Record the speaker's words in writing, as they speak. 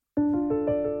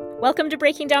Welcome to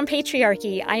Breaking Down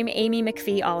Patriarchy. I'm Amy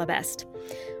McPhee Allebest.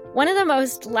 One of the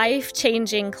most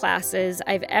life-changing classes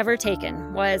I've ever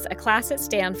taken was a class at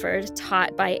Stanford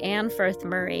taught by Anne Firth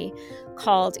Murray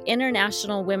called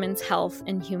International Women's Health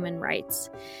and Human Rights.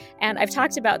 And I've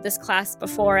talked about this class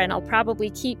before, and I'll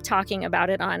probably keep talking about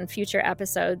it on future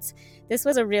episodes. This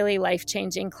was a really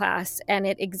life-changing class, and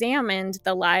it examined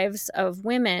the lives of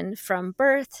women from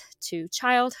birth to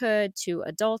childhood to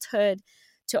adulthood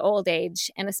to old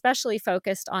age, and especially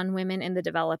focused on women in the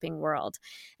developing world.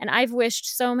 And I've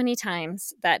wished so many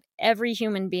times that every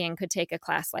human being could take a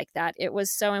class like that. It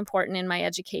was so important in my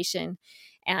education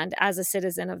and as a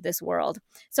citizen of this world.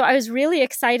 So I was really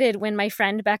excited when my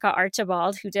friend Becca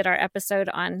Archibald, who did our episode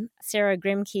on Sarah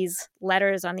Grimke's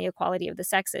letters on the equality of the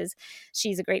sexes,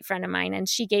 she's a great friend of mine, and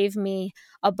she gave me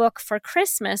a book for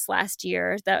Christmas last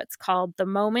year that's called The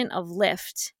Moment of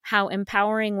Lift: How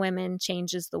Empowering Women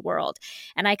Changes the World.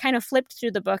 And I kind of flipped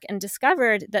through the book and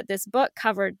discovered that this book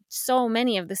covered so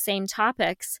many of the same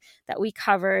topics that we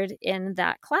covered in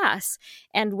that class,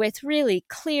 and with really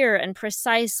clear and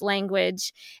precise language.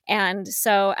 And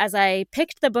so as I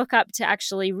picked the book up to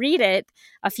actually read it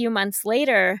a few months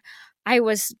later, I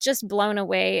was just blown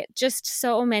away. Just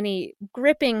so many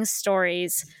gripping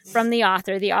stories from the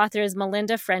author. The author is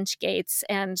Melinda French Gates,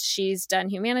 and she's done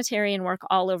humanitarian work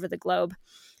all over the globe.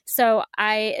 So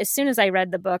as soon as I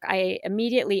read the book, I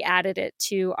immediately added it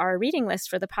to our reading list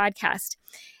for the podcast.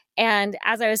 And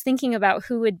as I was thinking about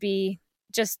who would be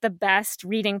just the best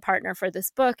reading partner for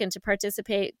this book and to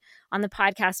participate on the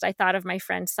podcast, I thought of my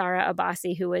friend Sara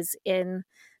Abbasi, who was in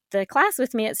the class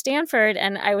with me at Stanford.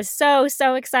 And I was so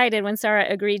excited when Sara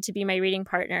agreed to be my reading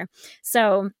partner.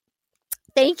 So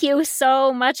thank you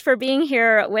so much for being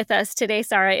here with us today,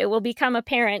 Sara. It will become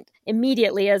apparent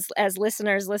immediately as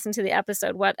listeners listen to the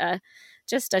episode what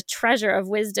just a treasure of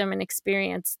wisdom and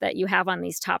experience that you have on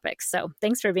these topics. So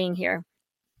thanks for being here.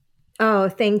 Oh,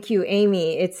 thank you,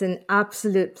 Amy. It's an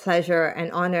absolute pleasure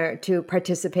and honor to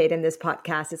participate in this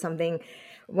podcast. It's something,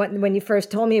 when you first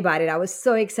told me about it, I was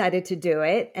so excited to do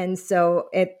it. And so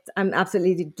I'm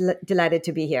absolutely delighted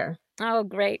to be here. Oh,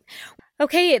 great.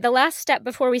 Okay, the last step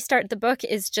before we start the book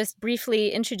is just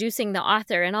briefly introducing the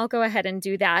author, and I'll go ahead and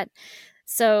do that.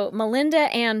 So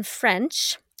Melinda Ann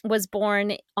French was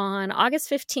born on August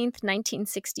 15th,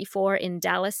 1964 in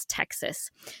Dallas,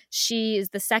 Texas. She is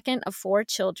the second of 4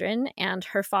 children, and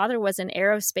her father was an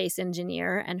aerospace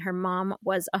engineer, and her mom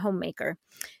was a homemaker.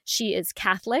 She is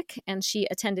Catholic, and she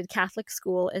attended Catholic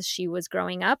school as she was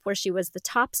growing up, where she was the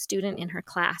top student in her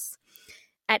class.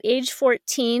 At age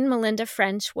 14, Melinda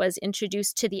French was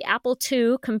introduced to the Apple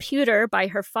II computer by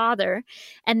her father,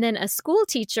 and then a school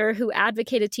teacher who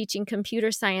advocated teaching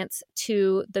computer science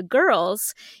to the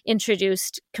girls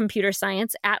introduced computer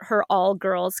science at her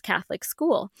all-girls Catholic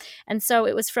school. And so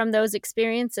it was from those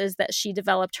experiences that she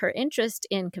developed her interest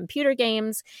in computer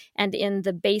games and in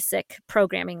the BASIC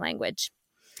programming language.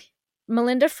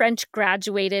 Melinda French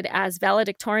graduated as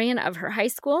valedictorian of her high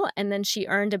school, and then she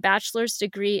earned a bachelor's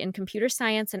degree in computer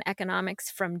science and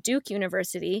economics from Duke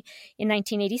University in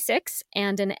 1986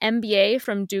 and an MBA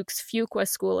from Duke's Fuqua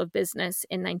School of Business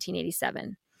in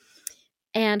 1987.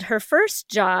 And her first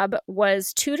job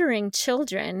was tutoring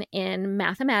children in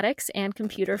mathematics and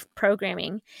computer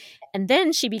programming. And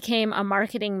then she became a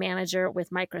marketing manager with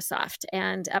Microsoft.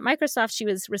 And at Microsoft, she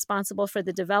was responsible for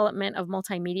the development of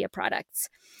multimedia products.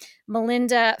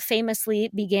 Melinda famously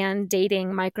began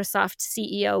dating Microsoft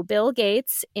CEO Bill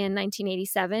Gates in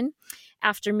 1987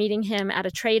 after meeting him at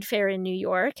a trade fair in New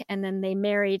York, and then they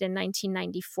married in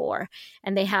 1994.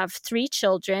 And they have 3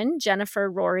 children, Jennifer,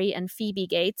 Rory, and Phoebe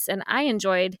Gates. And I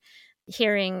enjoyed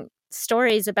hearing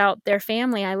stories about their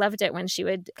family. I loved it when she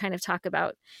would kind of talk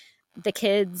about the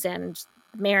kids and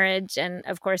marriage. And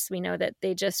of course, we know that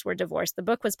they just were divorced. The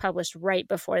book was published right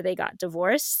before they got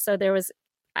divorced. So there was,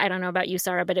 I don't know about you,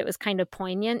 Sara, but it was kind of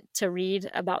poignant to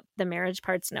read about the marriage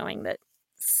parts, knowing that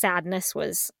sadness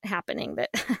was happening that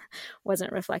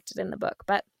wasn't reflected in the book.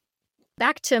 But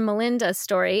back to Melinda's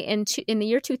story. In the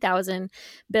year 2000,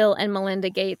 Bill and Melinda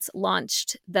Gates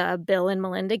launched the Bill and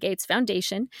Melinda Gates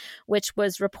Foundation, which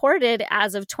was reported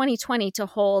as of 2020 to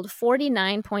hold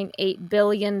 $49.8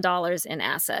 billion in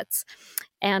assets.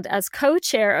 And as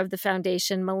co-chair of the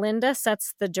foundation, Melinda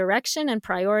sets the direction and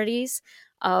priorities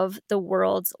of the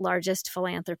world's largest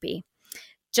philanthropy.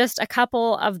 Just a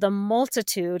couple of the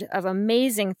multitude of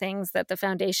amazing things that the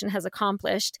foundation has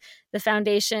accomplished. The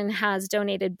foundation has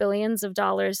donated billions of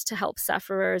dollars to help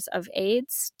sufferers of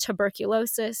AIDS,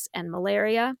 tuberculosis, and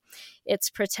malaria. It's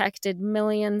protected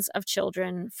millions of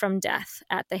children from death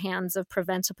at the hands of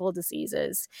preventable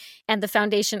diseases. And the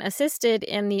foundation assisted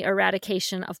in the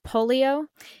eradication of polio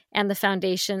And the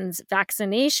foundation's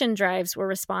vaccination drives were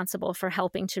responsible for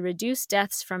helping to reduce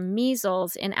deaths from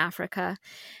measles in Africa.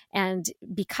 And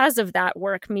because of that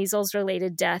work,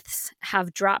 measles-related deaths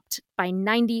have dropped by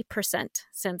 90%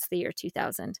 since the year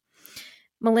 2000.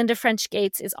 Melinda French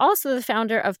Gates is also the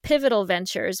founder of Pivotal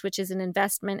Ventures, which is an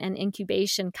investment and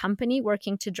incubation company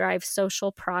working to drive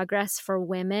social progress for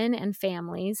women and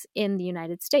families in the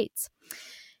United States.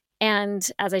 And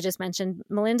as I just mentioned,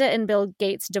 Melinda and Bill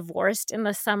Gates divorced in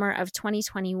the summer of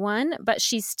 2021, but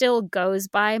she still goes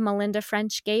by Melinda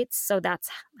French Gates. So that's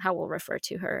how we'll refer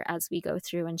to her as we go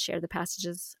through and share the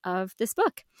passages of this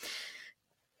book.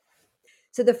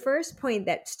 So the first point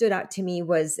that stood out to me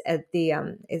was at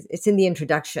it's in the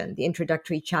introduction, the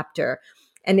introductory chapter,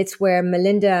 and it's where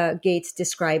Melinda Gates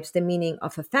describes the meaning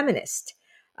of a feminist.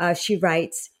 She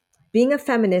writes, "Being a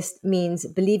feminist means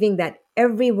believing that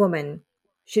every woman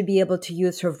should be able to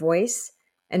use her voice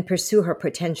and pursue her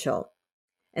potential,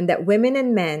 and that women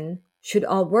and men should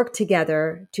all work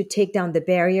together to take down the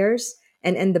barriers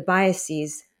and end the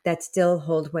biases that still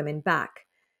hold women back."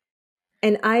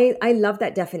 And I love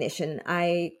that definition.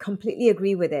 I completely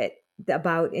agree with it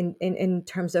about in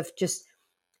terms of just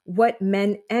what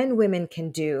men and women can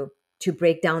do to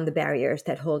break down the barriers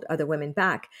that hold other women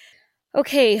back.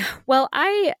 Okay, well,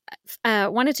 I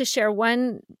wanted to share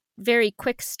one very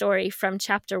quick story from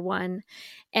chapter 1.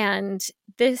 And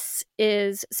this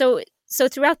is, so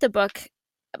throughout the book,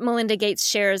 Melinda Gates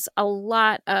shares a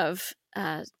lot of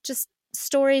just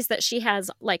stories that she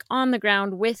has like on the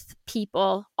ground with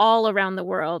people all around the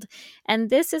world. And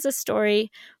this is a story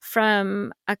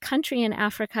from a country in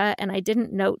Africa, and I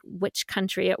didn't note which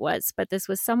country it was, but this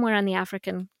was somewhere on the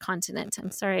African continent.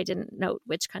 I'm sorry I didn't note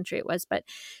which country it was, but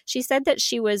she said that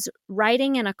she was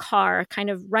riding in a car kind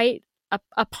of right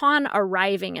upon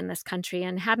arriving in this country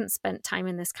and hadn't spent time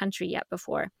in this country yet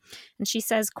before. And she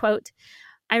says, quote,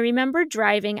 "I remember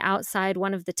driving outside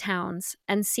one of the towns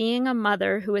and seeing a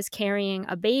mother who was carrying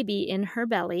a baby in her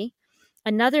belly,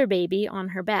 another baby on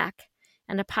her back,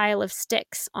 and a pile of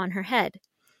sticks on her head.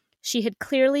 She had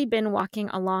clearly been walking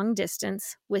a long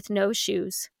distance with no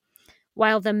shoes,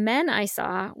 while the men I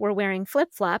saw were wearing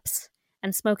flip-flops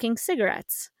and smoking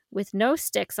cigarettes with no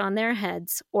sticks on their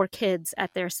heads or kids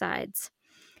at their sides.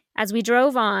 As we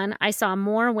drove on, I saw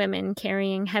more women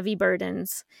carrying heavy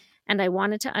burdens, and I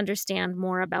wanted to understand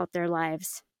more about their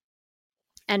lives."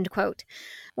 End quote.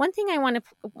 One thing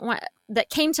that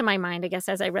came to my mind, I guess,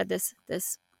 as I read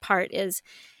this part is,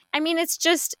 I mean,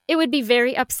 it would be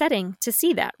very upsetting to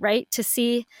see that, right? To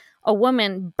see a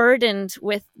woman burdened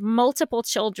with multiple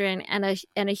children and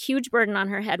a huge burden on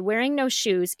her head, wearing no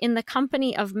shoes, in the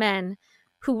company of men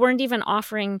who weren't even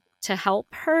offering to help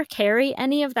her carry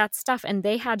any of that stuff, and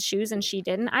they had shoes and she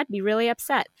didn't. I'd be really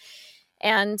upset.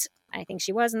 And I think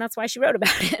she was, and that's why she wrote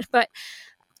about it. But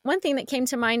one thing that came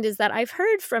to mind is that I've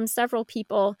heard from several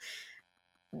people,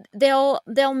 they'll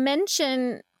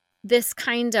mention this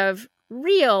kind of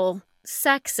real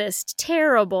sexist,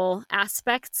 terrible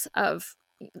aspects of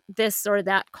this or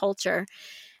that culture,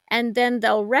 and then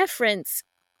they'll reference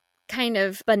kind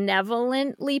of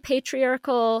benevolently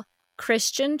patriarchal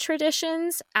Christian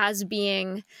traditions as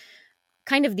being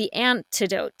kind of the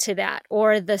antidote to that,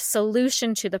 or the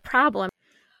solution to the problem.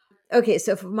 Okay,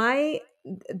 so for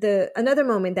another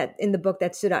moment that in the book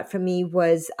that stood out for me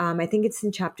was I think it's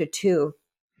in chapter 2,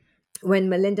 when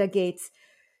Melinda Gates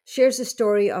shares a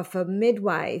story of a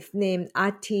midwife named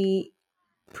Ati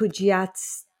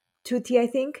Pujiastuti, I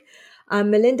think.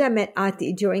 Melinda met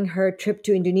Ati during her trip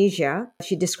to Indonesia.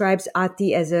 She describes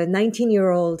Ati as a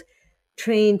 19-year-old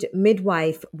trained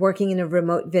midwife working in a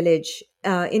remote village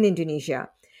in Indonesia.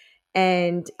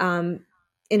 And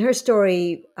in her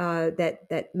story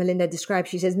that Melinda describes,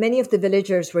 she says, many of the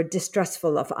villagers were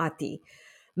distrustful of Ati.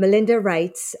 Melinda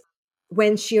writes,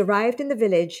 when she arrived in the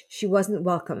village, she wasn't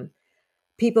welcome.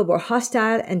 People were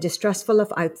hostile and distrustful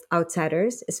of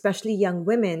outsiders, especially young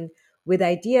women with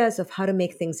ideas of how to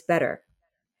make things better.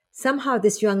 Somehow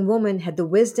this young woman had the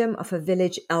wisdom of a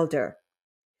village elder.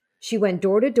 She went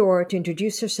door to door to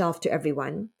introduce herself to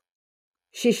everyone.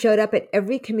 She showed up at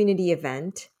every community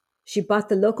event. She bought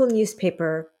the local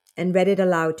newspaper and read it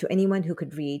aloud to anyone who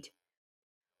could read.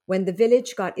 When the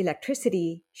village got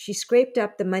electricity, she scraped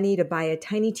up the money to buy a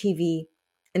tiny TV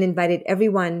and invited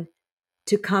everyone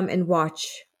to come and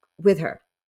watch with her.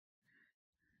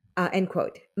 End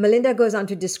quote. Melinda goes on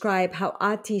to describe how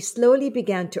Ati slowly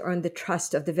began to earn the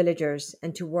trust of the villagers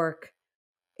and to work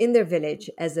in their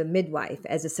village as a midwife,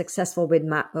 as a successful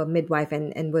midwife,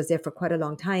 and was there for quite a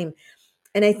long time.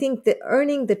 And I think that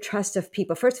earning the trust of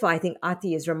people, first of all, I think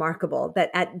Ati is remarkable that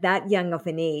at that young of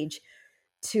an age,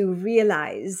 to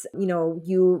realize,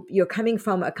 you're coming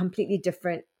from a completely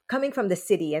different, coming from the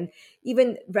city, and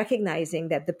even recognizing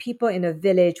that the people in a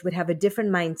village would have a different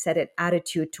mindset and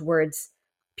attitude towards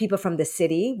people from the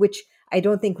city, which I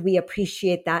don't think we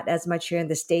appreciate that as much here in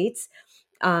the States,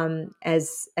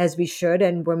 as we should,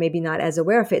 and we're maybe not as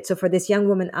aware of it. So for this young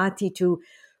woman Ati to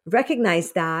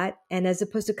recognize that, and as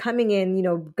opposed to coming in,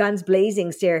 guns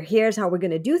blazing, say, here's how we're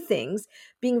going to do things,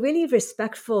 being really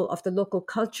respectful of the local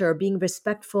culture, being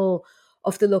respectful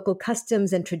of the local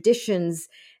customs and traditions,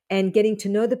 and getting to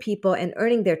know the people and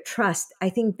earning their trust. I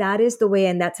think that is the way,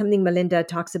 and that's something Melinda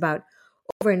talks about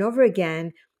over and over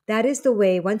again. That is the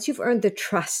way, once you've earned the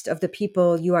trust of the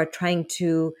people you are trying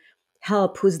to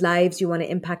help, whose lives you want to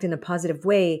impact in a positive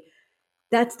way,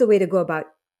 that's the way to go about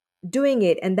doing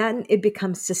it. And then it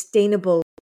becomes sustainable.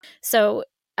 So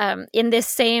in this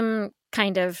same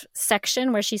kind of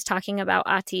section where she's talking about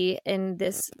Ati in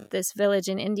this village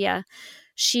in India,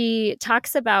 she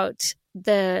talks about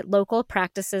the local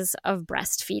practices of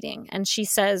breastfeeding. And she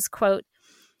says, quote,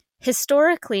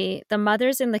 historically, the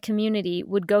mothers in the community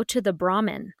would go to the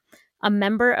Brahmin, a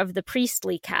member of the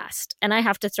priestly caste. And I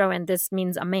have to throw in, this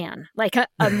means a man, like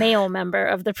a male member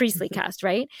of the priestly caste,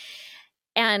 right?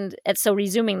 And so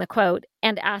resuming the quote,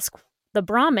 and ask the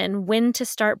Brahmin when to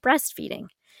start breastfeeding.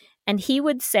 And he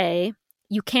would say,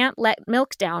 you can't let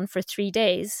milk down for 3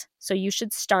 days, so you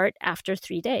should start after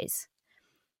 3 days.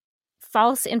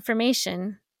 False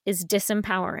information is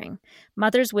disempowering.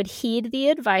 Mothers would heed the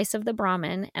advice of the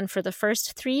Brahmin, and for the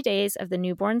first 3 days of the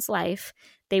newborn's life,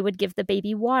 they would give the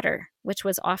baby water, which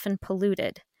was often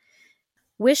polluted.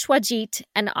 Wishwajit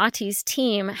and Ati's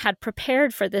team had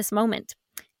prepared for this moment.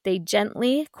 They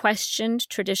gently questioned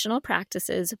traditional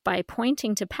practices by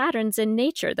pointing to patterns in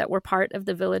nature that were part of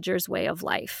the villagers' way of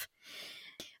life.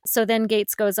 So then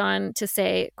Gates goes on to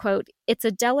say, quote, it's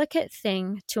a delicate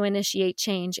thing to initiate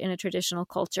change in a traditional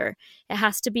culture. It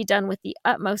has to be done with the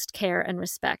utmost care and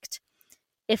respect.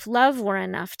 If love were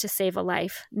enough to save a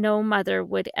life, no mother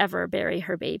would ever bury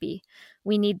her baby.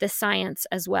 We need the science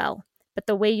as well. But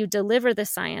the way you deliver the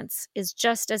science is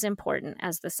just as important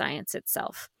as the science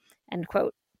itself. End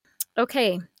quote.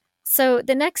 Okay, so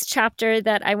the next chapter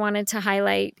that I wanted to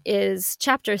highlight is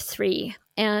chapter 3.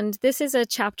 And this is a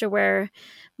chapter where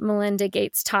Melinda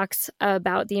Gates talks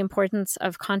about the importance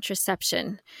of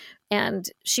contraception. And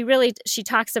she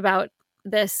talks about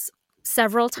this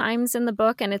several times in the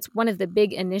book, and it's one of the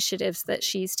big initiatives that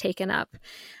she's taken up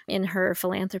in her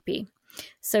philanthropy.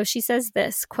 So she says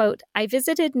this, quote, I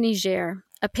visited Niger,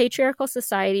 a patriarchal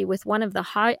society with one of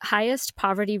the highest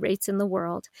poverty rates in the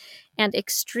world and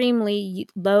extremely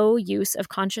low use of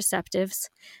contraceptives,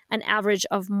 an average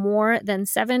of more than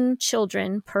 7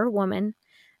 children per woman,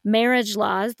 marriage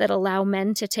laws that allow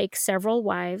men to take several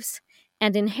wives,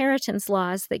 and inheritance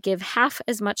laws that give half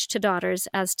as much to daughters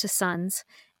as to sons,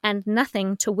 and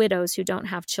nothing to widows who don't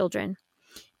have children.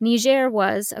 Niger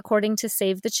was, according to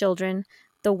Save the Children,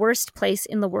 the worst place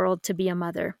in the world to be a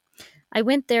mother. I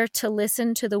went there to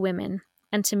listen to the women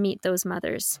and to meet those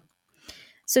mothers.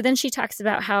 So then she talks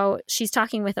about how she's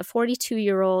talking with a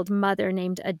 42-year-old mother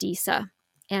named Adisa.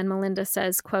 And Melinda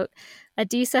says, quote,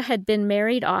 Adisa had been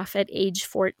married off at age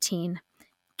 14,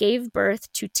 gave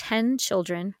birth to 10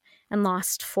 children, and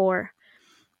lost 4.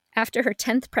 After her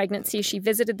 10th pregnancy, she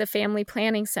visited the family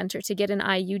planning center to get an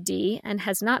IUD and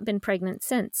has not been pregnant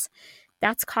since.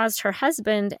 That's caused her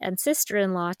husband and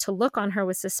sister-in-law to look on her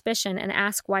with suspicion and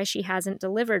ask why she hasn't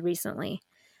delivered recently.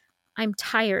 I'm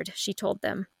tired, she told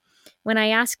them. When I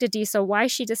asked Adisa why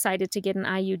she decided to get an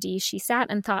IUD, she sat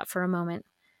and thought for a moment.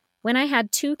 When I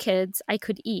had 2 kids, I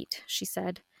could eat, she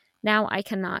said. Now I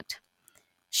cannot.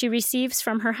 She receives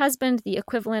from her husband the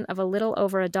equivalent of a little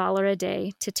over $1 a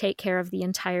day to take care of the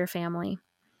entire family.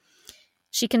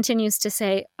 She continues to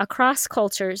say, across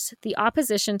cultures, the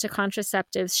opposition to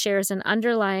contraceptives shares an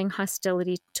underlying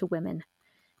hostility to women.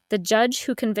 The judge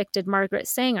who convicted Margaret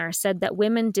Sanger said that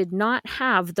women did not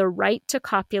have the right to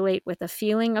copulate with a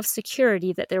feeling of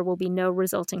security that there will be no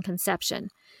resulting conception.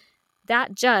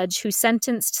 That judge who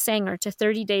sentenced Sanger to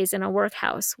 30 days in a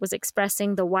workhouse was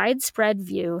expressing the widespread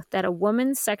view that a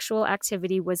woman's sexual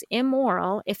activity was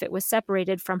immoral if it was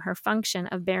separated from her function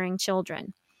of bearing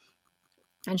children.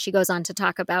 And she goes on to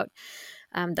talk about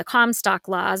the Comstock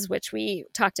laws, which we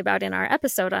talked about in our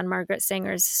episode on Margaret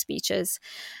Sanger's speeches.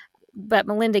 But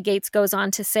Melinda Gates goes on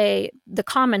to say the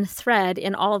common thread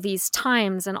in all these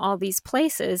times and all these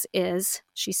places is,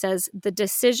 she says, the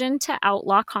decision to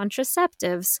outlaw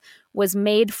contraceptives was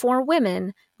made for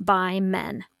women by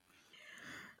men.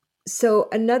 So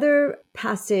another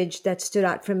passage that stood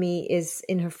out for me is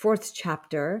in her 4th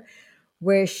chapter,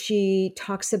 where she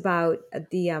talks about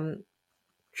the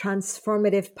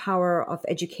transformative power of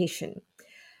education.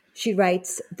 She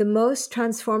writes, "The most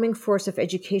transforming force of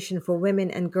education for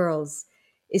women and girls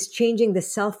is changing the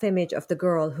self-image of the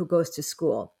girl who goes to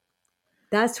school.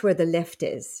 That's where the lift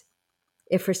is.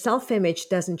 If her self-image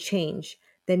doesn't change,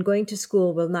 then going to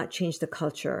school will not change the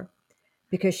culture,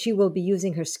 because she will be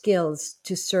using her skills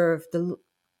to serve the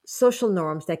social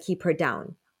norms that keep her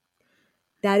down.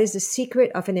 That is the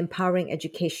secret of an empowering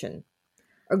education.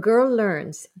 A girl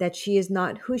learns that she is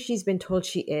not who she's been told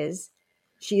she is.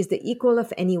 She is the equal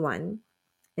of anyone,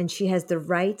 and she has the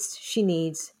rights she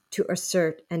needs to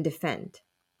assert and defend."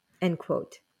 End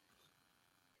quote.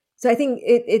 So I think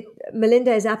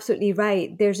Melinda is absolutely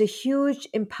right. There's a huge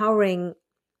empowering,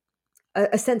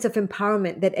 a sense of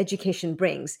empowerment that education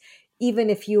brings. Even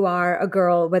if you are a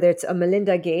girl, whether it's a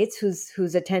Melinda Gates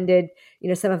who's attended,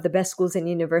 some of the best schools and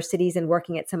universities and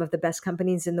working at some of the best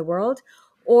companies in the world,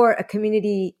 or a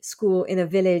community school in a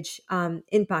village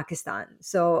in Pakistan.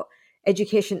 So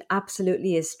education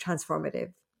absolutely is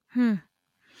transformative.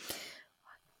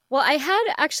 Well, I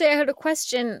had a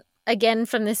question again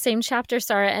from this same chapter,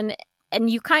 Sarah, and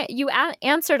you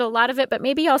answered a lot of it, but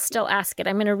maybe I'll still ask it.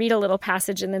 I'm going to read a little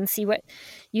passage and then see what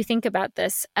you think about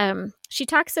this. She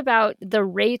talks about the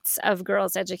rates of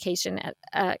girls' education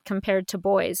compared to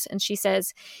boys, and she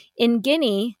says, in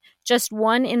Guinea, just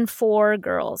 1 in 4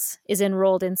 girls is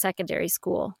enrolled in secondary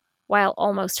school, while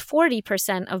almost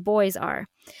 40% of boys are.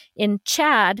 In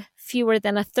Chad, fewer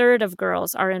than a third of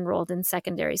girls are enrolled in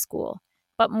secondary school,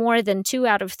 but more than 2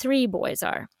 out of 3 boys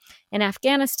are. In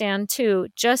Afghanistan, too,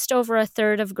 just over a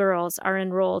third of girls are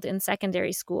enrolled in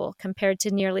secondary school, compared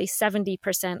to nearly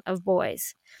 70% of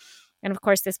boys. And of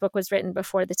course, this book was written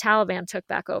before the Taliban took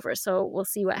back over, so we'll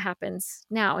see what happens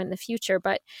now in the future.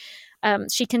 But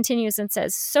she continues and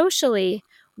says, socially,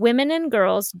 women and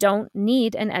girls don't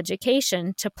need an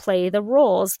education to play the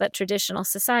roles that traditional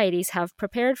societies have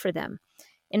prepared for them.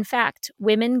 In fact,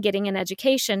 women getting an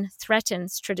education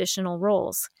threatens traditional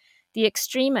roles. The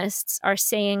extremists are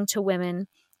saying to women,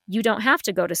 you don't have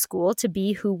to go to school to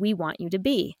be who we want you to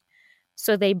be.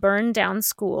 So they burn down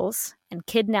schools and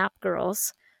kidnap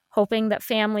girls, hoping that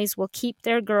families will keep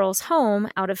their girls home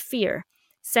out of fear.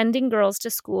 Sending girls to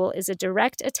school is a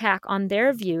direct attack on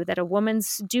their view that a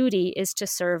woman's duty is to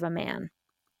serve a man.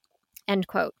 End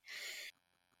quote.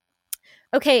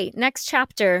 Okay, next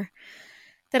chapter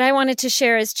that I wanted to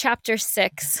share is chapter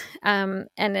 6, and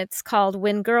it's called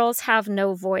When Girls Have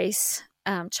No Voice,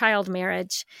 Child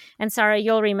Marriage. And Sarah,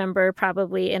 you'll remember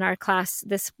probably in our class,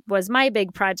 this was my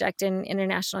big project in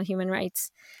international human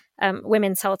rights,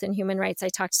 women's health and human rights. I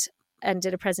talked and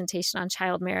did a presentation on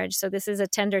child marriage. So this is a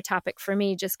tender topic for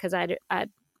me just because I'd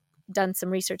done some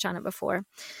research on it before.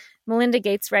 Melinda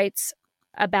Gates writes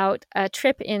about a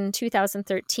trip in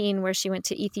 2013 where she went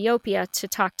to Ethiopia to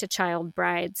talk to child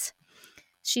brides.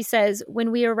 She says, when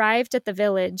we arrived at the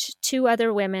village, 2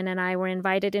 other women and I were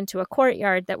invited into a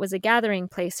courtyard that was a gathering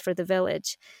place for the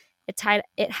village. It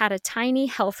had a tiny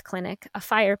health clinic, a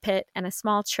fire pit, and a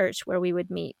small church where we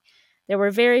would meet. There were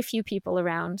very few people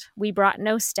around. We brought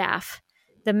no staff.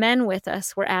 The men with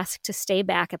us were asked to stay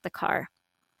back at the car.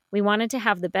 We wanted to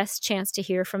have the best chance to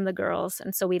hear from the girls,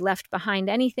 and so we left behind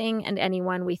anything and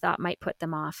anyone we thought might put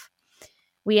them off.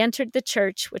 We entered the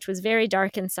church, which was very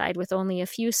dark inside, with only a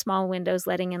few small windows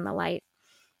letting in the light.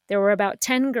 There were about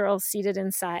 10 girls seated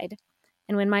inside,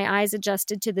 and when my eyes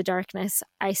adjusted to the darkness,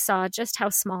 I saw just how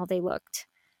small they looked.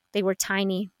 They were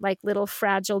tiny, like little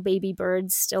fragile baby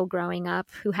birds still growing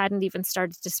up, who hadn't even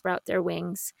started to sprout their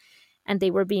wings, and they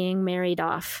were being married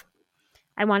off.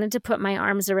 I wanted to put my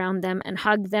arms around them and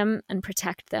hug them and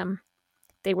protect them.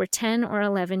 They were 10 or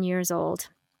 11 years old,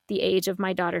 the age of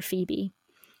my daughter Phoebe.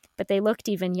 But they looked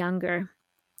even younger.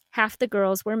 Half the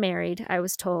girls were married, I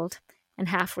was told, and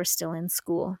half were still in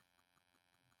school.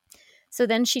 So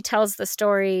then she tells the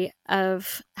story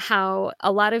of how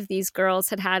a lot of these girls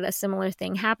had had a similar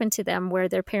thing happen to them where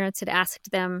their parents had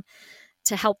asked them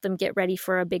to help them get ready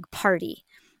for a big party.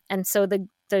 And so the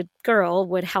girl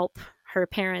would help her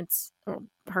parents, or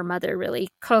her mother really,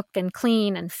 cook and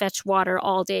clean and fetch water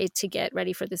all day to get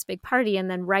ready for this big party. And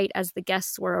then right as the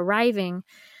guests were arriving,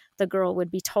 the girl would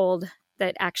be told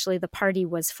that actually the party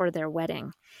was for their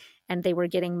wedding and they were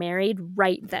getting married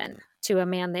right then to a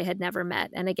man they had never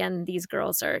met. And again, these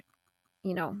girls are,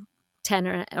 10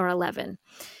 or 11.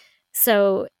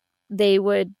 So they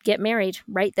would get married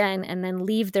right then and then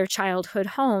leave their childhood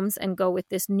homes and go with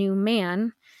this new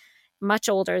man, much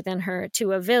older than her,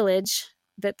 to a village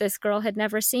that this girl had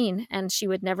never seen. And she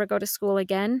would never go to school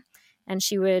again. And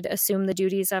she would assume the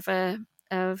duties of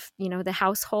the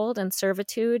household and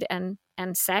servitude and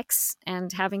sex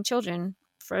and having children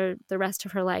for the rest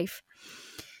of her life.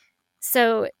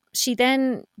 So she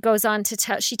then goes on to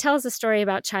tell, she tells a story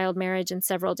about child marriage in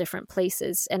several different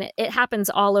places. And it happens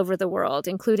all over the world,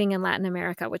 including in Latin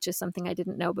America, which is something I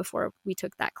didn't know before we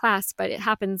took that class, but it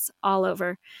happens all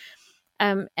over.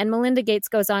 And Melinda Gates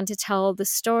goes on to tell the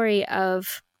story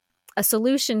of a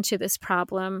solution to this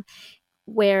problem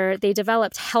where they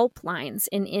developed helplines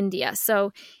in India.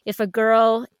 So if a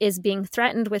girl is being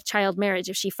threatened with child marriage,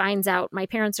 if she finds out my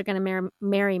parents are going to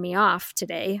marry me off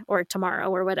today or tomorrow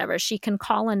or whatever, she can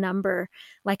call a number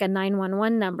like a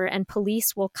 911 number, and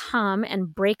police will come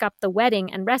and break up the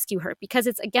wedding and rescue her, because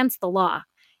it's against the law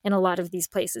in a lot of these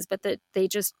places, but they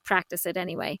just practice it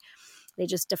anyway. They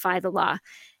just defy the law.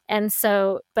 And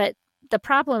so, but the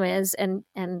problem is, and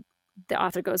the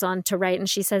author goes on to write, and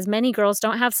she says, many girls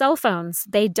don't have cell phones.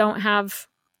 They don't have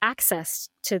access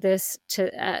to this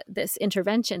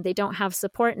intervention. They don't have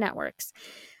support networks.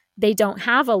 They don't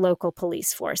have a local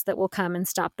police force that will come and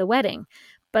stop the wedding.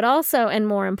 But also, and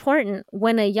more important,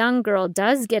 when a young girl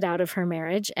does get out of her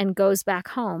marriage and goes back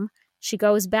home, she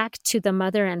goes back to the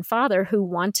mother and father who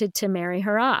wanted to marry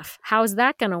her off. How's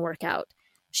that going to work out?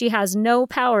 She has no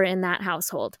power in that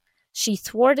household. She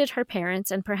thwarted her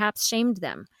parents and perhaps shamed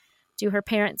them. Do her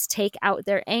parents take out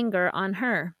their anger on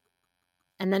her?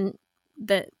 And then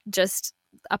just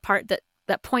a part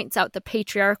that points out the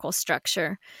patriarchal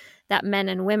structure that men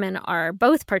and women are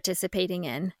both participating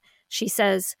in. She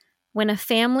says, when a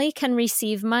family can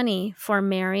receive money for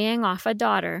marrying off a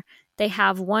daughter, they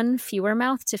have one fewer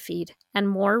mouth to feed and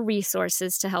more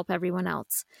resources to help everyone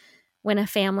else. When a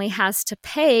family has to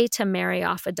pay to marry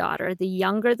off a daughter, the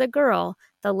younger the girl,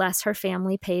 the less her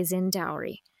family pays in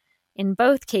dowry. In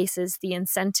both cases, the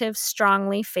incentives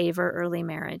strongly favor early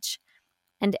marriage.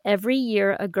 And every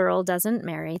year a girl doesn't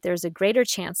marry, there's a greater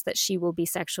chance that she will be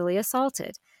sexually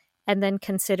assaulted and then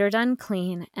considered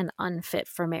unclean and unfit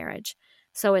for marriage.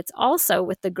 So it's also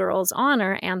with the girl's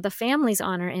honor and the family's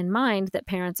honor in mind that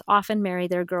parents often marry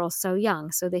their girls so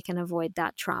young so they can avoid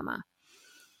that trauma.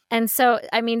 And so,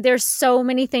 I mean, there's so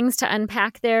many things to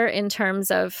unpack there in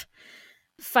terms of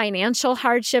financial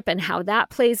hardship and how that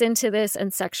plays into this,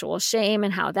 and sexual shame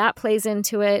and how that plays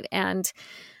into it, and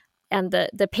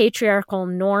the patriarchal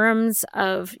norms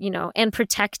of, and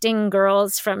protecting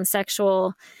girls from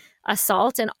sexual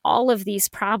assault. And all of these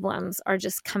problems are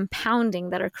just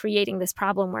compounding, that are creating this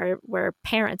problem where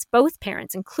parents, both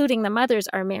parents, including the mothers,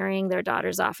 are marrying their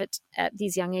daughters off at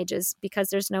these young ages because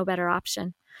there's no better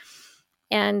option.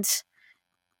 And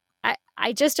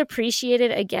I just appreciate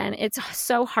it. Again, it's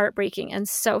so heartbreaking and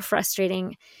so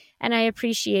frustrating. And I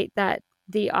appreciate that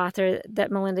the author,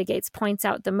 that Melinda Gates, points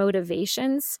out the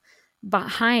motivations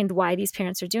behind why these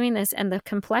parents are doing this and the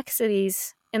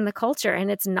complexities in the culture. And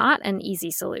it's not an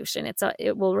easy solution.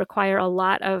 It will require a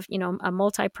lot of, a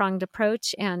multi-pronged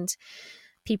approach and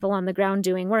people on the ground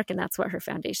doing work. And that's what her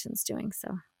foundation's doing.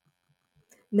 So.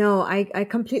 No, I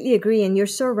completely agree. And you're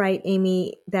so right,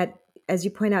 Amy, that as you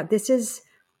point out,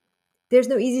 there's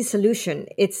no easy solution.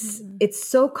 It's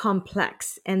so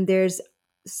complex, and there's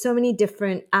so many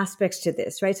different aspects to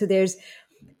this, right? So there's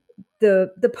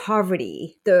the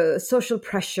poverty, the social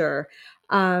pressure.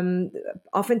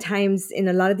 Oftentimes in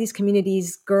a lot of these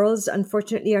communities, girls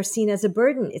unfortunately are seen as a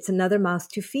burden. It's another mouth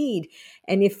to feed.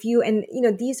 And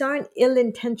these aren't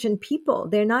ill-intentioned people.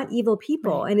 They're not evil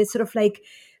people. Right. And it's sort of like,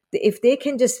 if they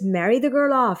can just marry the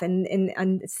girl off,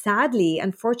 and sadly,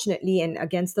 unfortunately, and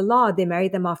against the law, they marry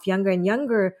them off younger and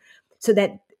younger so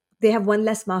that they have one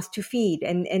less mouth to feed,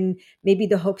 and maybe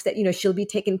the hopes that, she'll be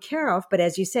taken care of. But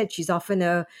as you said, she's often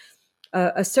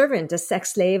a servant, a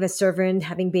sex slave, a servant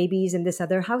having babies in this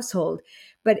other household.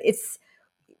 But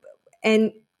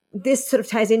and this sort of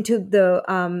ties into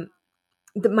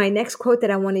my next quote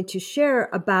that I wanted to share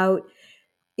about,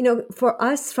 for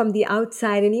us from the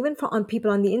outside, and even on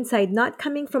people on the inside, not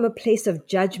coming from a place of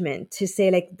judgment to say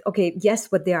like, okay,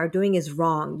 yes, what they are doing is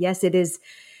wrong. Yes, it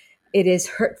is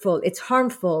hurtful. It's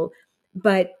harmful,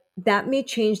 but that may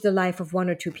change the life of one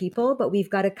or two people, but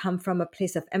we've got to come from a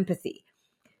place of empathy.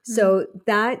 Mm-hmm. So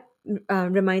that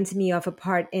reminds me of a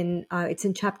part it's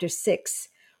in chapter 6,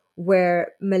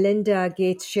 where Melinda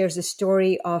Gates shares a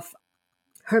story of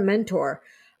her mentor,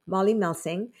 Molly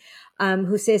Melsing,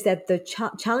 who says that the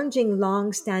challenging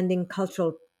long-standing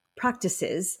cultural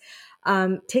practices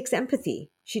takes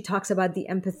empathy. She talks about the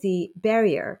empathy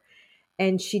barrier,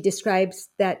 and she describes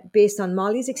that based on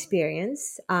Molly's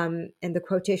experience, and the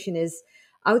quotation is,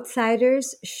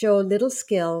 outsiders show little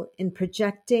skill in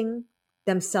projecting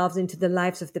themselves into the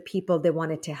lives of the people they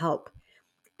wanted to help,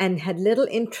 and had little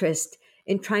interest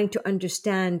in trying to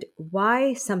understand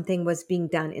why something was being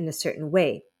done in a certain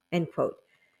way, end quote.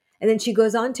 And then she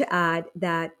goes on to add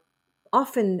that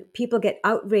often people get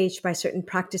outraged by certain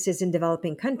practices in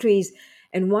developing countries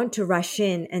and want to rush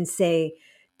in and say,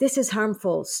 this is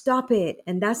harmful, stop it,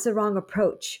 and that's the wrong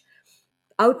approach.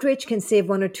 Outrage can save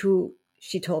one or two,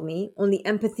 she told me. Only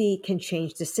empathy can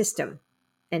change the system,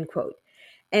 end quote.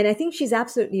 And I think she's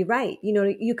absolutely right. You know,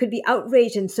 you could be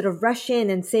outraged and sort of rush in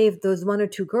and save those one or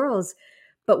two girls.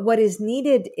 But what is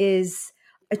needed is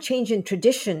a change in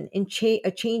tradition,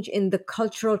 a change in the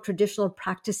cultural, traditional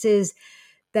practices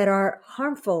that are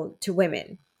harmful to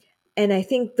women. And I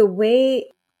think the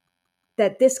way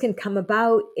that this can come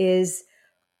about is,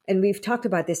 and we've talked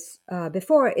about this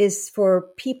before, is for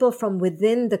people from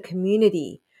within the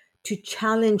community to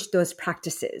challenge those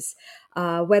practices.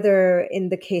 Whether in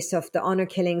the case of the honor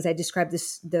killings, I described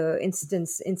the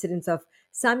incidents of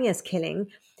Samia's killing,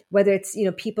 whether it's, you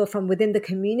know, people from within the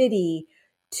community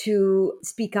to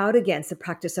speak out against the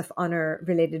practice of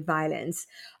honor-related violence.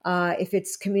 If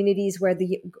it's communities where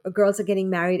the girls are getting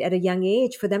married at a young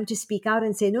age, for them to speak out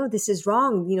and say, no, this is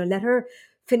wrong. You know, let her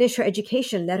finish her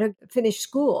education, let her finish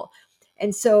school.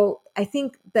 And so I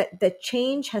think that the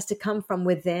change has to come from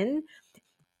within.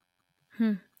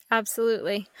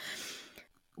 Absolutely.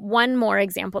 One more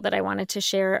example that I wanted to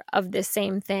share of this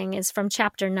same thing is from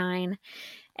chapter 9.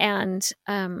 And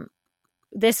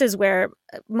this is where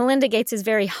Melinda Gates is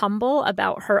very humble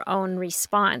about her own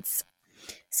response.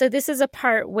 So this is a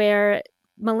part where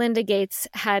Melinda Gates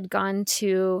had gone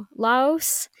to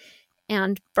Laos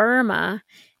and Burma,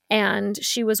 and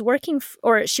she was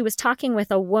she was talking with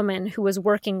a woman who was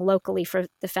working locally for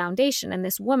the foundation. And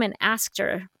this woman asked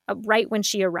her, right when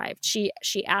she arrived, she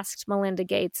asked Melinda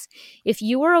Gates, if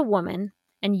you were a woman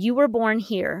and you were born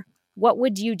here, what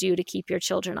would you do to keep your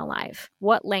children alive?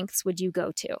 What lengths would you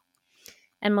go to?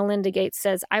 And Melinda Gates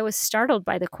says, I was startled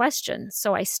by the question,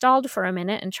 so I stalled for a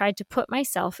minute and tried to put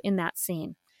myself in that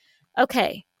scene.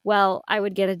 Okay, well, I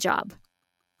would get a job.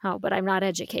 Oh, but I'm not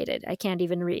educated. I can't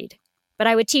even read. But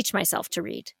I would teach myself to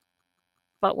read.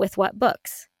 But with what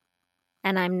books?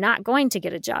 And I'm not going to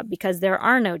get a job because there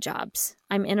are no jobs.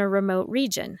 I'm in a remote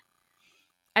region.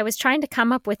 I was trying to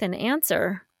come up with an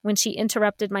answer when she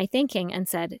interrupted my thinking and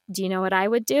said, do you know what I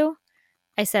would do?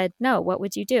 I said, no, what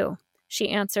would you do? She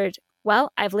answered,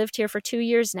 well, I've lived here for 2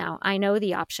 years now. I know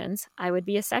the options. I would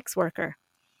be a sex worker.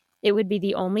 It would be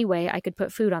the only way I could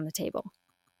put food on the table.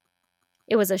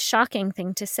 It was a shocking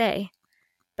thing to say,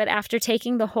 but after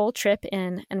taking the whole trip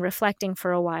in and reflecting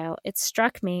for a while, it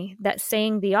struck me that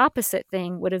saying the opposite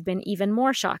thing would have been even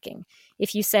more shocking.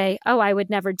 If you say, oh, I would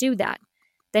never do that,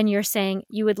 then you're saying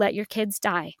you would let your kids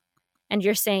die. And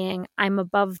you're saying, I'm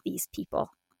above these people.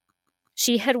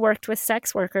 She had worked with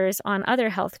sex workers on other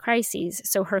health crises,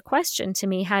 so her question to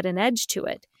me had an edge to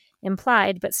it,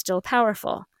 implied but still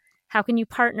powerful. How can you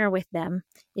partner with them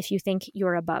if you think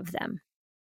you're above them?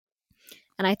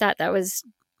 And I thought that was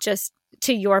just,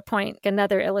 to your point,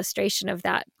 another illustration of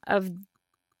that, of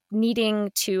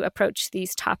needing to approach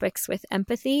these topics with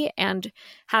empathy and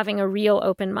having a real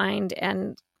open mind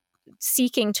and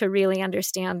seeking to really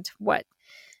understand what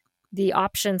the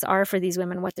options are for these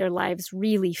women, what their lives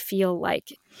really feel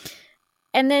like.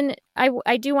 And then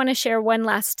I do want to share one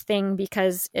last thing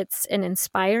because it's an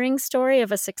inspiring story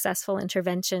of a successful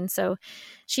intervention. So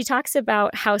she talks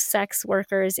about how sex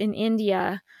workers in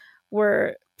India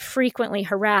were frequently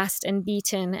harassed and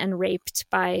beaten and raped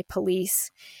by police,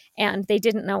 and they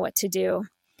didn't know what to do.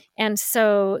 And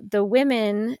so the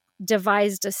women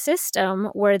devised a system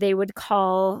where they would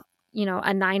call,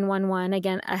 a 911,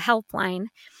 again, a helpline.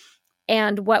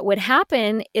 And what would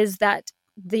happen is that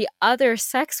the other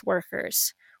sex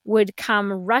workers would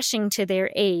come rushing to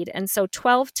their aid. And so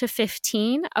 12 to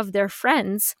 15 of their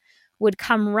friends would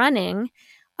come running,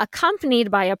 accompanied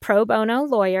by a pro bono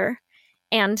lawyer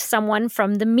and someone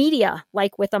from the media,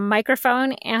 like with a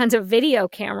microphone and a video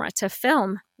camera to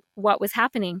film what was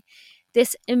happening.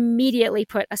 This immediately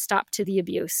put a stop to the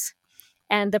abuse,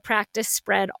 and the practice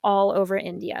spread all over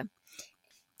India.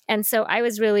 And so I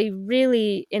was really,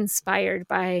 really inspired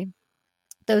by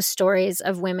those stories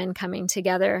of women coming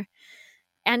together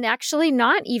and actually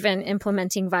not even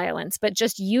implementing violence, but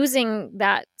just using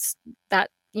that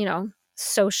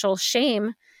social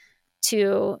shame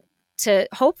to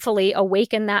hopefully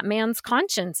awaken that man's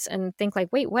conscience and think like,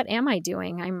 wait, what am I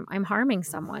doing? I'm harming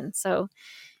someone. So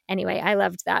anyway, I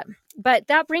loved that. But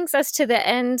that brings us to the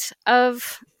end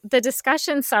of the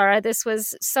discussion, Sarah. This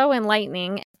was so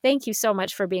enlightening. Thank you so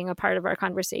much for being a part of our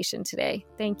conversation today.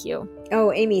 Thank you.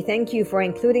 Oh, Amy, thank you for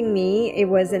including me. It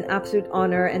was an absolute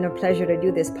honor and a pleasure to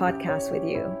do this podcast with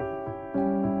you.